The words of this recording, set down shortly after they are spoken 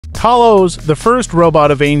Talos, the first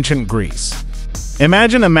robot of ancient Greece.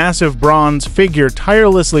 Imagine a massive bronze figure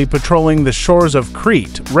tirelessly patrolling the shores of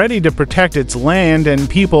Crete, ready to protect its land and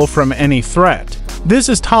people from any threat. This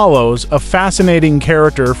is Talos, a fascinating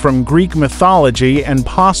character from Greek mythology and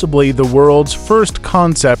possibly the world's first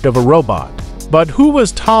concept of a robot. But who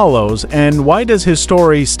was Talos, and why does his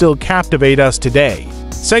story still captivate us today?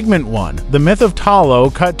 Segment 1. The myth of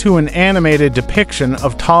Talos, cut to an animated depiction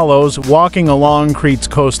of Talos walking along Crete's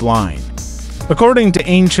coastline. According to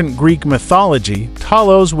ancient Greek mythology,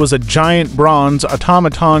 Talos was a giant bronze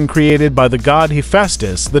automaton created by the god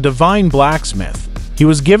Hephaestus, the divine blacksmith. He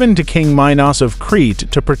was given to King Minos of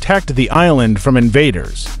Crete to protect the island from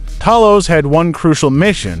invaders. Talos had one crucial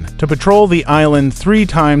mission: to patrol the island 3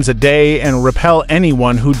 times a day and repel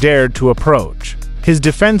anyone who dared to approach. His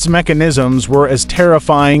defense mechanisms were as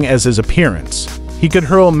terrifying as his appearance. He could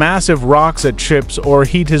hurl massive rocks at ships or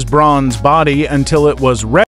heat his bronze body until it was red